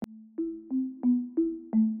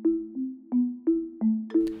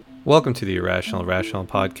Welcome to the Irrational Rational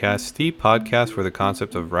Podcast, the podcast where the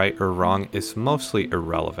concept of right or wrong is mostly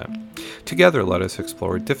irrelevant. Together, let us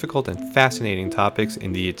explore difficult and fascinating topics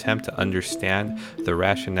in the attempt to understand the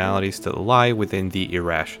rationalities that lie within the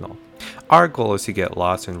irrational. Our goal is to get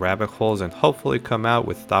lost in rabbit holes and hopefully come out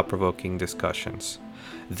with thought-provoking discussions.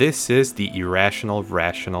 This is the Irrational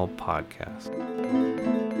Rational Podcast.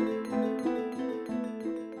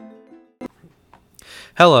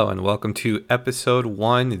 Hello and welcome to episode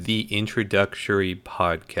 1, the introductory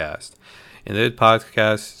podcast. And this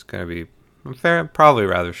podcast is going to be probably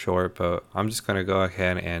rather short, but I'm just going to go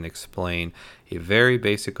ahead and explain a very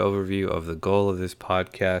basic overview of the goal of this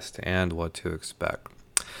podcast and what to expect.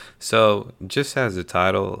 So, just as the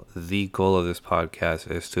title, the goal of this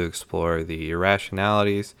podcast is to explore the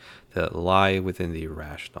irrationalities that lie within the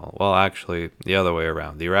irrational. Well, actually, the other way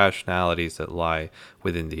around, the irrationalities that lie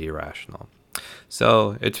within the irrational.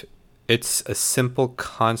 So it's a simple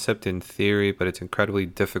concept in theory, but it's incredibly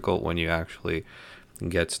difficult when you actually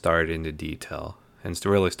get started into detail and to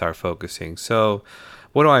really start focusing. So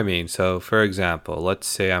what do I mean? So for example, let's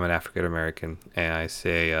say I'm an African American and I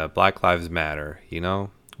say Black Lives Matter. You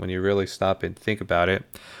know, when you really stop and think about it,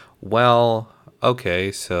 well,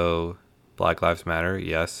 okay, so Black Lives Matter.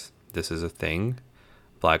 Yes, this is a thing.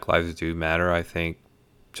 Black lives do matter. I think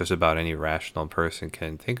just about any rational person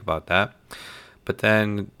can think about that. But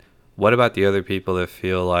then what about the other people that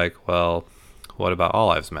feel like, well, what about all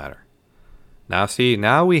lives matter?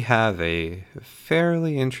 Now we have a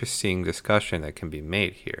fairly interesting discussion that can be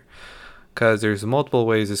made here, because there's multiple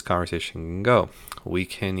ways this conversation can go. We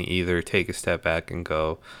can either take a step back and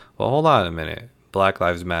go, well, hold on a minute. Black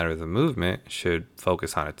Lives Matter, the movement, should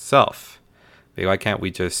focus on itself. Why can't we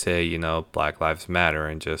just say, Black Lives Matter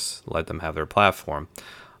and just let them have their platform?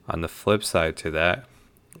 On the flip side to that,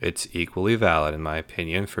 it's equally valid, in my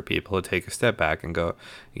opinion, for people to take a step back and go,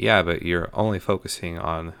 yeah, but you're only focusing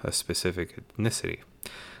on a specific ethnicity.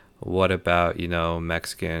 What about,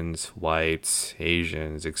 Mexicans, whites,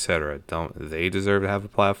 Asians, etc.? Don't they deserve to have a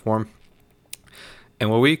platform? And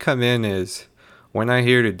where we come in is, we're not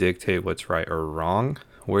here to dictate what's right or wrong.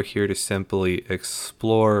 We're here to simply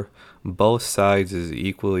explore both sides as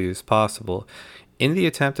equally as possible in the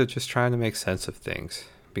attempt of just trying to make sense of things.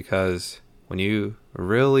 Because when you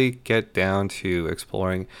really get down to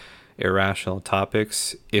exploring irrational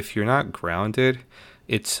topics, if you're not grounded,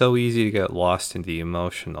 it's so easy to get lost in the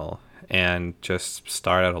emotional and just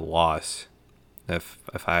start at a loss, if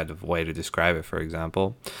I had a way to describe it, for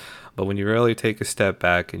example. But when you really take a step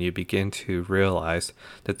back and you begin to realize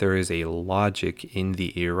that there is a logic in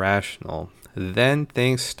the irrational, then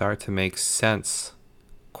things start to make sense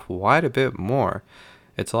quite a bit more.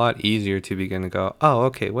 It's a lot easier to begin to go, oh,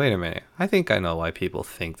 okay, wait a minute. I think I know why people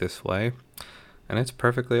think this way. And it's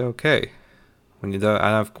perfectly okay.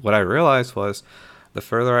 What I realized was the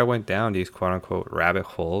further I went down these quote-unquote rabbit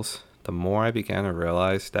holes, the more I began to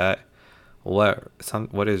realize that what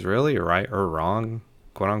is really right or wrong,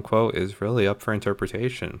 quote-unquote, is really up for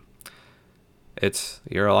interpretation.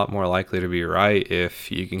 You're a lot more likely to be right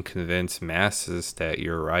if you can convince masses that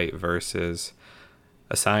you're right versus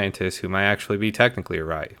a scientist who might actually be technically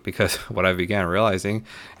right. Because what I began realizing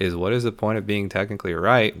is, what is the point of being technically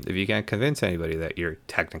right if you can't convince anybody that you're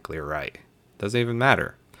technically right? Doesn't even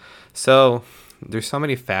matter. So there's so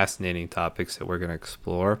many fascinating topics that we're going to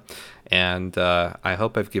explore, and I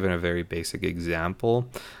hope I've given a very basic example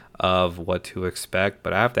of what to expect,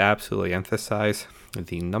 but I have to absolutely emphasize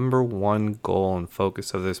the number one goal and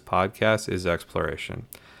focus of this podcast is exploration.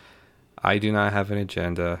 I do not have an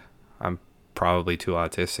agenda. I'm probably too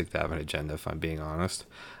autistic to have an agenda, if I'm being honest.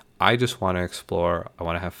 I just want to explore. I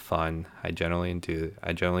want to have fun. I generally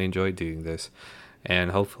enjoy doing this,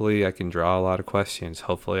 and hopefully I can draw a lot of questions.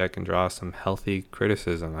 Hopefully I can draw some healthy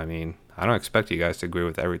criticism. I mean, I don't expect you guys to agree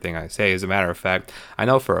with everything I say. As a matter of fact, I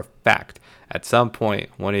know for a fact at some point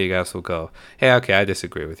one of you guys will go, hey, okay, I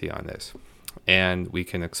disagree with you on this, and we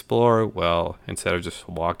can explore. Well, instead of just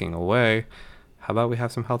walking away, how about we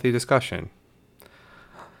have some healthy discussion?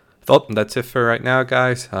 Well, that's it for right now,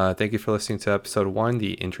 guys. Thank you for listening to episode 1,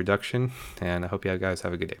 the introduction, and I hope you guys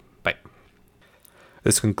have a good day. Bye.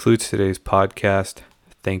 This concludes today's podcast.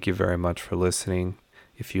 Thank you very much for listening.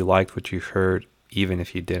 If you liked what you heard, even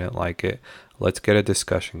if you didn't like it, let's get a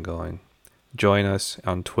discussion going. Join us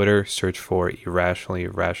on Twitter, search for Irrationally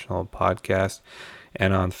Rational Podcast,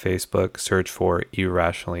 and on Facebook, search for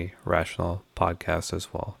Irrationally Rational Podcast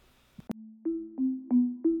as well.